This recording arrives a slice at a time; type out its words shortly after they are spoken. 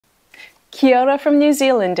Kia ora from New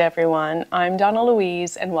Zealand, everyone. I'm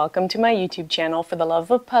Donnalouise, and welcome to my YouTube channel for the love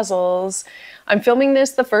of puzzles. I'm filming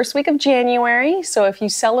this the first week of January, so if you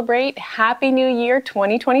celebrate, Happy New Year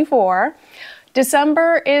 2024.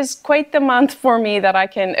 December is quite the month for me that I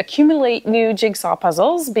can accumulate new jigsaw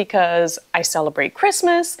puzzles because I celebrate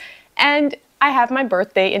Christmas and I have my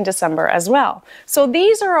birthday in December as well. So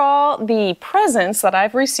these are all the presents that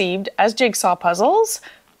I've received as jigsaw puzzles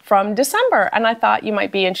from December, and I thought you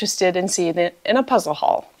might be interested in seeing it in a puzzle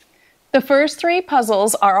haul. The first three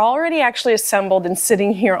puzzles are already actually assembled and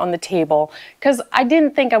sitting here on the table because I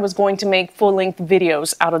didn't think I was going to make full-length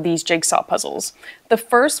videos out of these jigsaw puzzles. The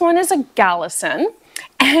first one is a Gallison,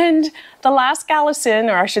 and the last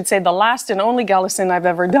Gallison, or I should say the last and only Gallison I've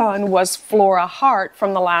ever done, was Flora Hart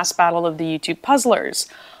from the last battle of the YouTube puzzlers.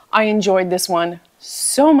 I enjoyed this one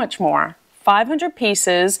so much more. 500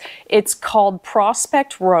 pieces. It's called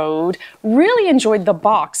Prospect Road. Really enjoyed the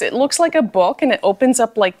box. It looks like a book and it opens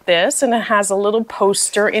up like this and it has a little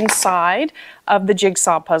poster inside of the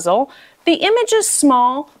jigsaw puzzle. The image is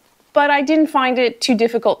small, but I didn't find it too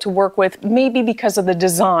difficult to work with, maybe because of the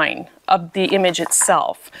design of the image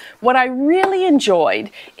itself. What I really enjoyed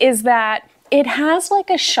is that it has like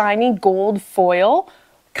a shiny gold foil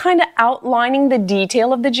kind of outlining the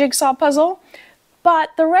detail of the jigsaw puzzle.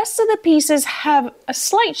 But the rest of the pieces have a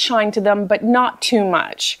slight shine to them, but not too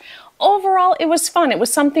much. Overall, it was fun. It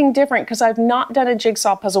was something different because I've not done a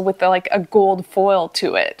jigsaw puzzle with like a gold foil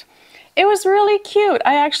to it. It was really cute.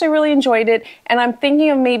 I actually really enjoyed it, and I'm thinking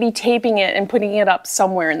of maybe taping it and putting it up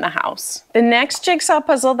somewhere in the house. The next jigsaw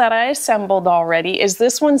puzzle that I assembled already is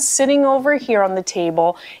this one sitting over here on the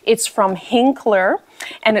table. It's from Hinkler,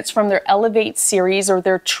 and it's from their Elevate series or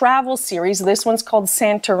their travel series. This one's called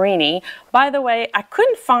Santorini. By the way, I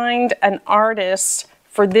couldn't find an artist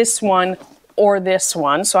for this one or this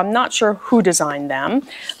one, so I'm not sure who designed them.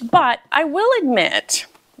 But I will admit,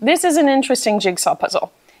 this is an interesting jigsaw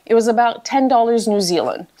puzzle. It was about $10 New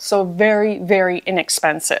Zealand, so very, very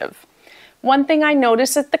inexpensive. One thing I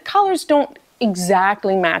noticed is that the colors don't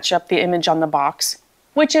exactly match up the image on the box,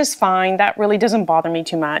 which is fine. That really doesn't bother me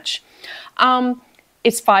too much.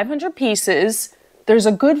 It's 500 pieces. There's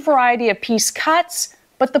a good variety of piece cuts,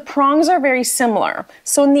 but the prongs are very similar.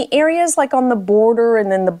 So in the areas like on the border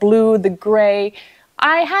and then the blue, the gray,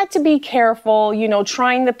 I had to be careful, you know,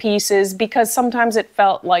 trying the pieces because sometimes it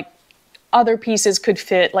felt like other pieces could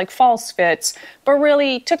fit, like false fits, but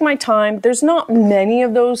really took my time. There's not many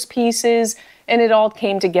of those pieces and it all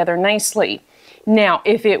came together nicely. Now,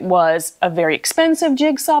 if it was a very expensive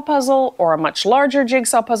jigsaw puzzle or a much larger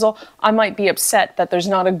jigsaw puzzle, I might be upset that there's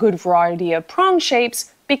not a good variety of prong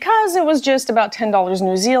shapes because it was just about $10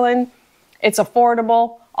 New Zealand. It's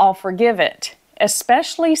affordable, I'll forgive it.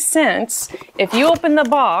 Especially since, if you open the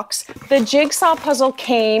box, the jigsaw puzzle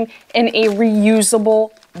came in a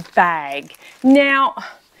reusable bag. Now,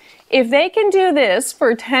 if they can do this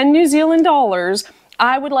for 10 New Zealand dollars,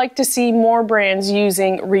 I would like to see more brands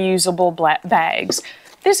using reusable bags.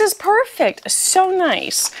 This is perfect, so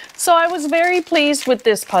nice. So I was very pleased with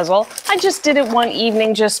this puzzle. I just did it one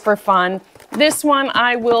evening just for fun. This one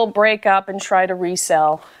I will break up and try to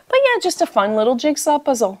resell. But yeah, just a fun little jigsaw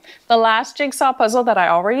puzzle. The last jigsaw puzzle that I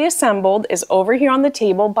already assembled is over here on the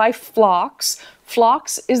table by Phlox.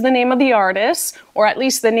 Phlox is the name of the artist, or at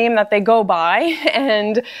least the name that they go by,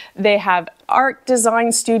 and they have art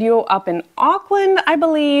design studio up in Auckland, I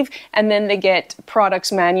believe, and then they get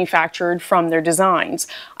products manufactured from their designs.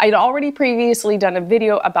 I'd already previously done a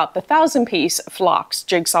video about the 1,000-piece Phlox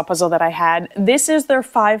jigsaw puzzle that I had. This is their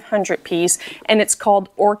 500-piece, and it's called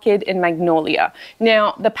Orchid and Magnolia.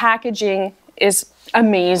 Now, the packaging is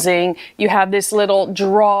amazing. You have this little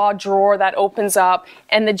drawer that opens up,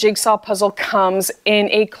 and the jigsaw puzzle comes in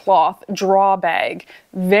a cloth draw bag.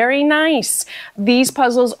 Very nice. These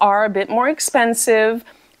puzzles are a bit more expensive.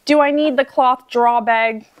 Do I need the cloth draw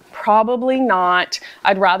bag? Probably not.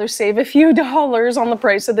 I'd rather save a few dollars on the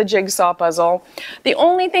price of the jigsaw puzzle. The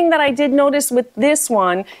only thing that I did notice with this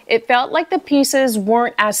one, it felt like the pieces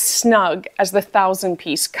weren't as snug as the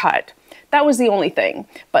 1,000-piece cut. That was the only thing,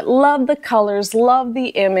 but love the colors, love the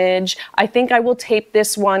image. I think I will tape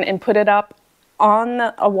this one and put it up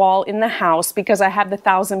on a wall in the house because I have the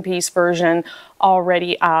 1,000-piece version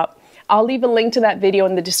already up. I'll leave a link to that video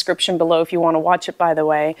in the description below if you want to watch it, by the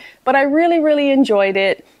way. But I really, really enjoyed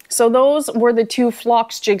it. So those were the two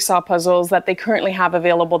Phlox jigsaw puzzles that they currently have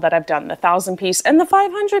available that I've done, the 1,000-piece and the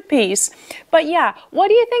 500-piece. But yeah, what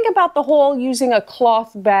do you think about the whole using a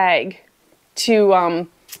cloth bag to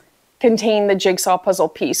contain the jigsaw puzzle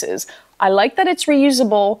pieces? I like that it's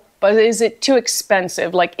reusable, but is it too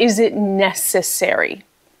expensive? Like, is it necessary?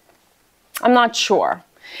 I'm not sure.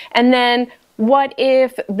 And then what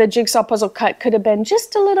if the jigsaw puzzle cut could have been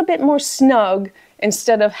just a little bit more snug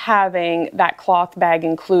instead of having that cloth bag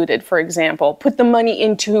included, for example? Put the money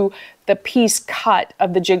into the piece cut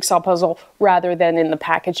of the jigsaw puzzle rather than in the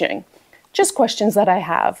packaging. Just questions that I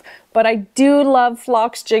have. But I do love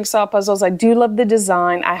Flock's jigsaw puzzles. I do love the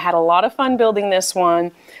design. I had a lot of fun building this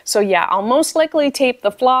one. So yeah, I'll most likely tape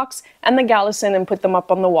the Flock's and the Gallison and put them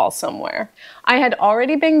up on the wall somewhere. I had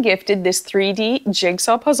already been gifted this 3D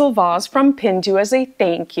jigsaw puzzle vase from Pinto as a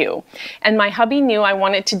thank you. And my hubby knew I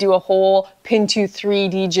wanted to do a whole Pinto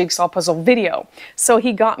 3D jigsaw puzzle video. So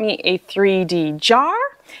he got me a 3D jar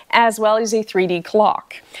as well as a 3D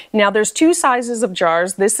clock. Now there's two sizes of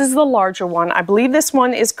jars. This is the larger one. I believe this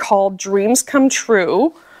one is called Dreams Come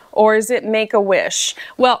True, or is it Make a Wish?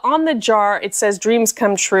 Well, on the jar it says Dreams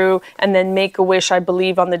Come True and then Make a Wish, I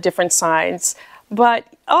believe, on the different sides. But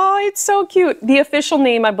oh, it's so cute. The official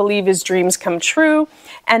name, I believe, is Dreams Come True.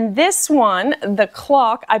 And this one, the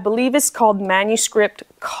clock, I believe is called Manuscript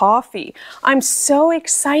Coffee. I'm so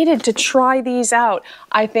excited to try these out.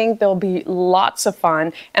 I think they'll be lots of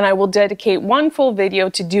fun, and I will dedicate one full video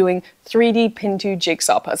to doing 3D Pinto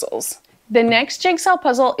jigsaw puzzles. The next jigsaw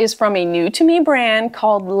puzzle is from a new to me brand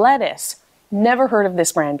called Lettuce. Never heard of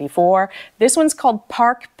this brand before. This one's called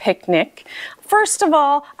Park Picnic. First of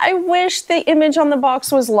all, I wish the image on the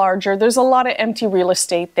box was larger. There's a lot of empty real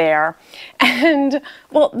estate there. And,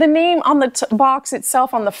 well, the name on the box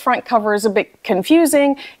itself on the front cover is a bit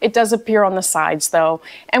confusing. It does appear on the sides, though.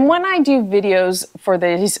 And when I do videos for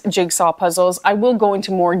these jigsaw puzzles, I will go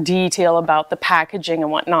into more detail about the packaging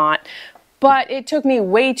and whatnot. But it took me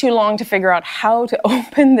way too long to figure out how to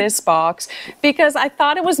open this box because I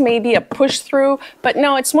thought it was maybe a push through, but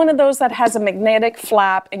no, it's one of those that has a magnetic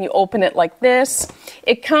flap and you open it like this.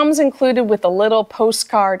 It comes included with a little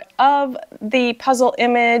postcard of the puzzle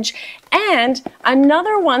image and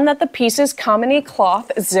another one that the pieces come in a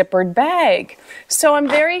cloth zippered bag. So I'm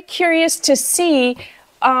very curious to see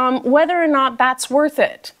whether or not that's worth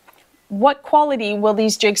it. What quality will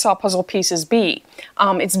these jigsaw puzzle pieces be?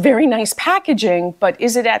 It's very nice packaging, but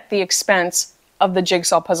is it at the expense of the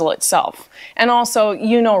jigsaw puzzle itself? And also,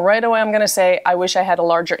 you know right away I'm gonna say, I wish I had a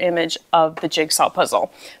larger image of the jigsaw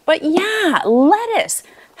puzzle. But yeah, Lettuce.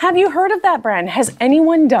 Have you heard of that brand? Has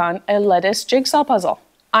anyone done a Lettuce jigsaw puzzle?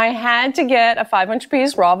 I had to get a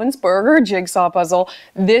 500-piece Ravensburger jigsaw puzzle.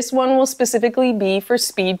 This one will specifically be for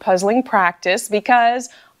speed puzzling practice because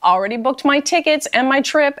already booked my tickets and my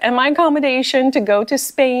trip and my accommodation to go to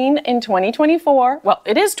Spain in 2024. Well,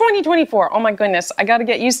 it is 2024. Oh my goodness, I gotta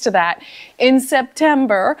get used to that. In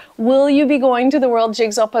September, will you be going to the World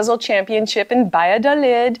Jigsaw Puzzle Championship in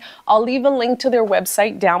Valladolid? I'll leave a link to their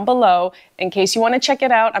website down below in case you want to check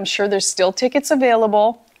it out. I'm sure there's still tickets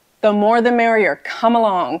available. The more the merrier. Come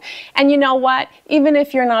along. And you know what? Even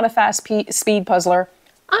if you're not a fast speed puzzler,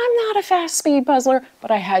 I'm not a fast speed puzzler, but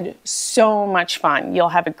I had so much fun. You'll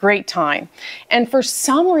have a great time. And for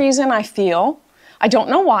some reason I don't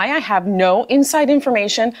know why, I have no inside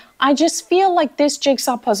information, I just feel like this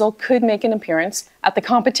jigsaw puzzle could make an appearance at the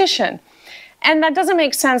competition. And that doesn't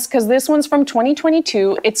make sense because this one's from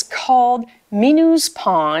 2022. It's called Minu's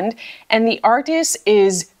Pond, and the artist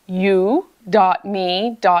is u.me.srl.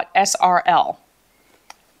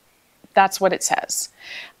 That's what it says.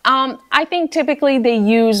 I think typically they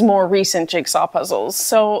use more recent jigsaw puzzles.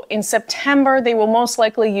 So in September, they will most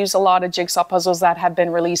likely use a lot of jigsaw puzzles that have been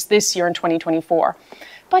released this year in 2024.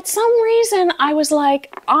 But some reason I was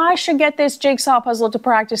like, I should get this jigsaw puzzle to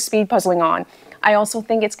practice speed puzzling on. I also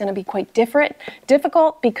think it's going to be quite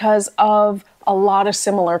difficult because of a lot of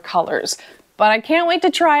similar colors. But I can't wait to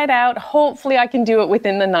try it out. Hopefully I can do it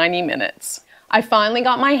within the 90 minutes. I finally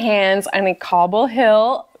got my hands on a Cobble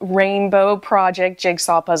Hill Rainbow Project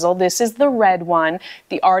jigsaw puzzle. This is the red one.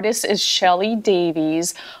 The artist is Shelley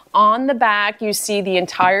Davies. On the back, you see the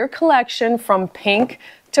entire collection from pink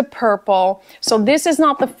to purple. So this is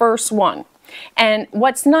not the first one. And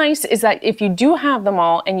what's nice is that if you do have them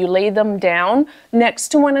all and you lay them down next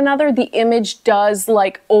to one another, the image does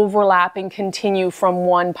like overlap and continue from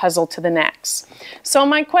one puzzle to the next. So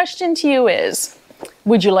my question to you is,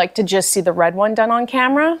 would you like to just see the red one done on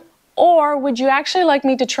camera? Or would you actually like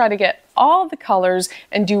me to try to get all the colors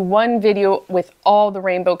and do one video with all the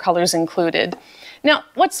rainbow colors included? Now,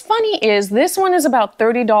 what's funny is this one is about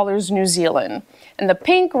 $30 New Zealand, and the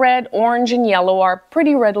pink, red, orange, and yellow are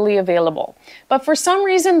pretty readily available. But for some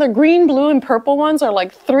reason, the green, blue, and purple ones are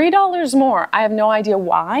like $3 more. I have no idea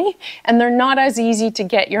why, and they're not as easy to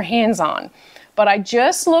get your hands on. But I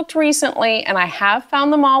just looked recently and I have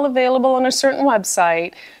found them all available on a certain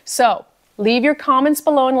website. So Leave your comments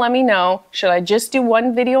below and let me know, should I just do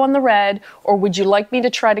one video on the red, or would you like me to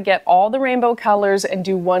try to get all the rainbow colors and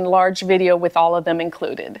do one large video with all of them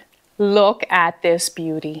included? Look at this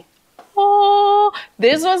beauty. Oh,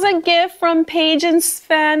 this was a gift from Paige and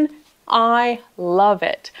Sven. I love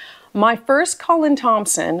it. My first Colin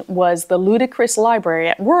Thompson was the Ludicrous Library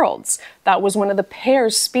at Worlds. That was one of the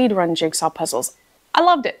Pears speedrun jigsaw puzzles. I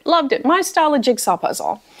loved it, my style of jigsaw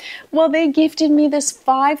puzzle. Well, they gifted me this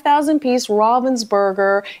 5,000 piece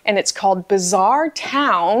Ravensburger, and it's called Bizarre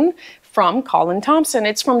Town from Colin Thompson.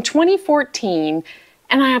 It's from 2014,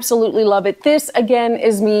 and I absolutely love it. This, again,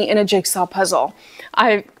 is me in a jigsaw puzzle.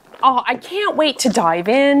 I can't wait to dive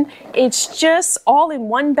in. It's just all in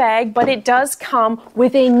one bag, but it does come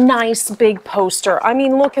with a nice big poster. I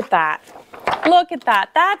mean, look at that. Look at that.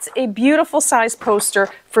 That's a beautiful size poster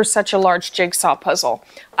for such a large jigsaw puzzle.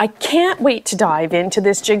 I can't wait to dive into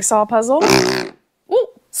this jigsaw puzzle. Ooh,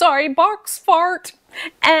 sorry, box fart.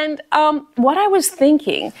 And what I was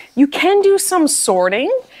thinking, you can do some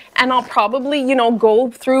sorting, and I'll probably, you know,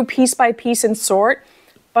 go through piece by piece and sort,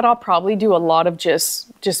 but I'll probably do a lot of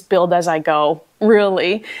just build as I go,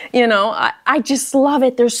 really. You know, I just love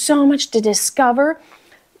it. There's so much to discover.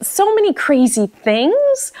 So many crazy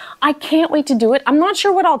things. I can't wait to do it. I'm not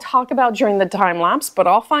sure what I'll talk about during the time lapse, but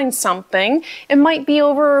I'll find something. It might be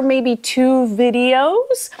over maybe 2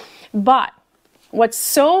 videos. But what's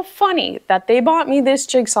so funny that they bought me this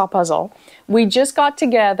jigsaw puzzle. We just got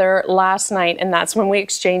together last night, and that's when we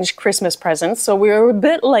exchanged Christmas presents. So we were a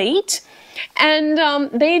bit late. And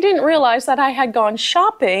they didn't realize that I had gone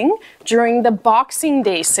shopping during the Boxing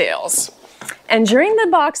Day sales. And during the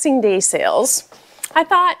Boxing Day sales, I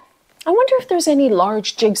thought, I wonder if there's any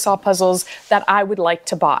large jigsaw puzzles that I would like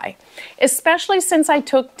to buy, especially since I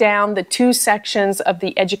took down the 2 sections of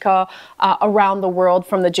the Jigsaw around the world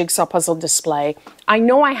from the jigsaw puzzle display. I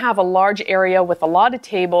know I have a large area with a lot of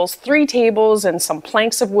tables, 3 tables and some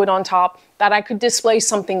planks of wood on top, that I could display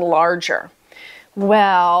something larger.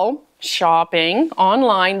 Well, shopping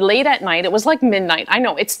online late at night. It was like midnight. I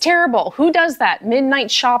know, it's terrible. Who does that? Midnight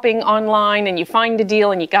shopping online, and you find a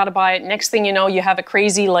deal and you gotta buy it. Next thing you know, you have a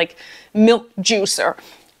crazy like milk juicer.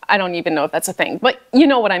 I don't even know if that's a thing, but you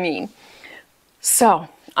know what I mean. So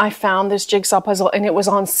I found this jigsaw puzzle, and it was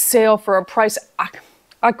on sale for a price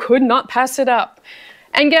I could not pass it up.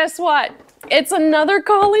 And guess what? It's another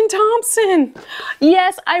Colin Thompson.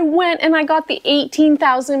 Yes, I went and I got the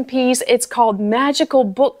 18,000 piece. It's called Magical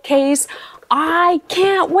Bookcase. I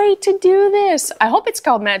can't wait to do this. I hope it's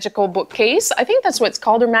called Magical Bookcase. I think that's what it's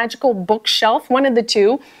called, or Magical Bookshelf, one of the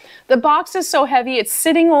two. The box is so heavy, it's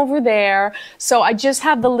sitting over there. So I just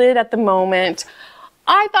have the lid at the moment.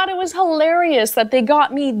 I thought it was hilarious that they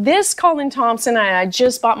got me this Colin Thompson, and I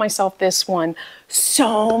just bought myself this one.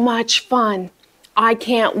 So much fun. I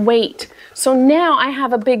can't wait. So now I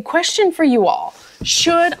have a big question for you all.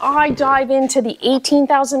 Should I dive into the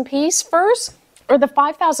 18,000 piece first, or the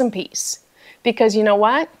 5,000 piece? Because you know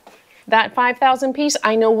what? That 5,000 piece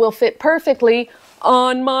I know will fit perfectly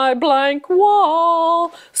on my blank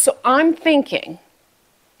wall. So I'm thinking,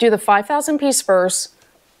 do the 5,000 piece first,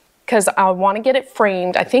 because I want to get it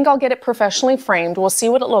framed. I think I'll get it professionally framed. We'll see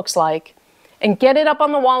what it looks like. And get it up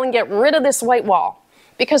on the wall and get rid of this white wall.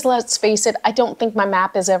 Because let's face it, I don't think my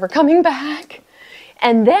map is ever coming back.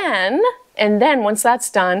 And then once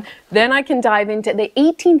that's done, then I can dive into the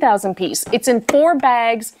 18,000 piece. It's in 4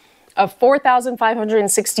 bags of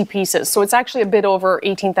 4,560 pieces. So it's actually a bit over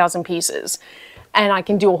 18,000 pieces. And I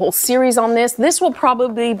can do a whole series on this. This will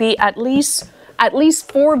probably be at least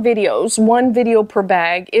 4 videos, 1 video per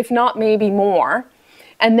bag, if not maybe more.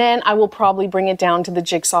 And then I will probably bring it down to the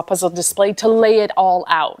jigsaw puzzle display to lay it all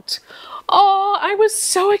out. Oh, I was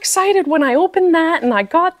so excited when I opened that and I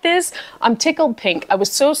got this. I'm tickled pink. I was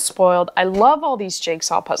so spoiled. I love all these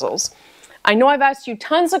jigsaw puzzles. I know I've asked you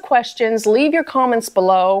tons of questions. Leave your comments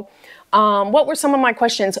below. What were some of my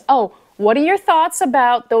questions? Oh, what are your thoughts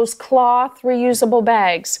about those cloth reusable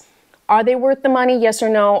bags? Are they worth the money, yes or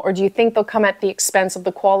no? Or do you think they'll come at the expense of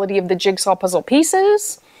the quality of the jigsaw puzzle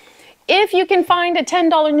pieces? If you can find a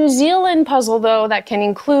 $10 New Zealand puzzle, though, that can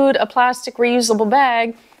include a plastic reusable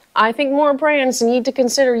bag, I think more brands need to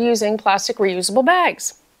consider using plastic reusable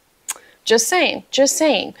bags. Just saying, just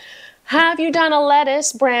saying. Have you done a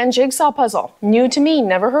lettuce brand jigsaw puzzle? New to me,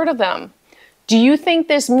 never heard of them. Do you think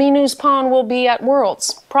this Minu's Pawn will be at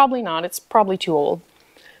Worlds? Probably not, it's probably too old.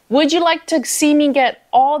 Would you like to see me get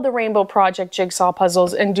all the Rainbow Project jigsaw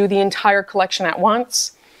puzzles and do the entire collection at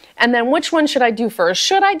once? And then which one should I do first?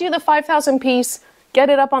 Should I do the 5,000 piece, get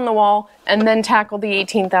it up on the wall, and then tackle the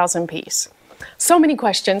 18,000 piece? So many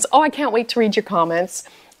questions. Oh, I can't wait to read your comments.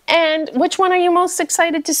 And which one are you most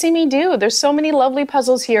excited to see me do? There's so many lovely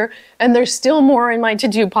puzzles here, and there's still more in my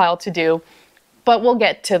to-do pile to do. But we'll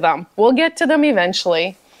get to them. We'll get to them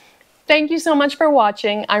eventually. Thank you so much for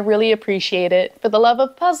watching. I really appreciate it. For the love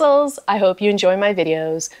of puzzles, I hope you enjoy my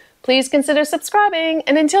videos. Please consider subscribing,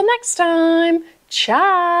 and until next time,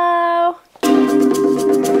 ciao!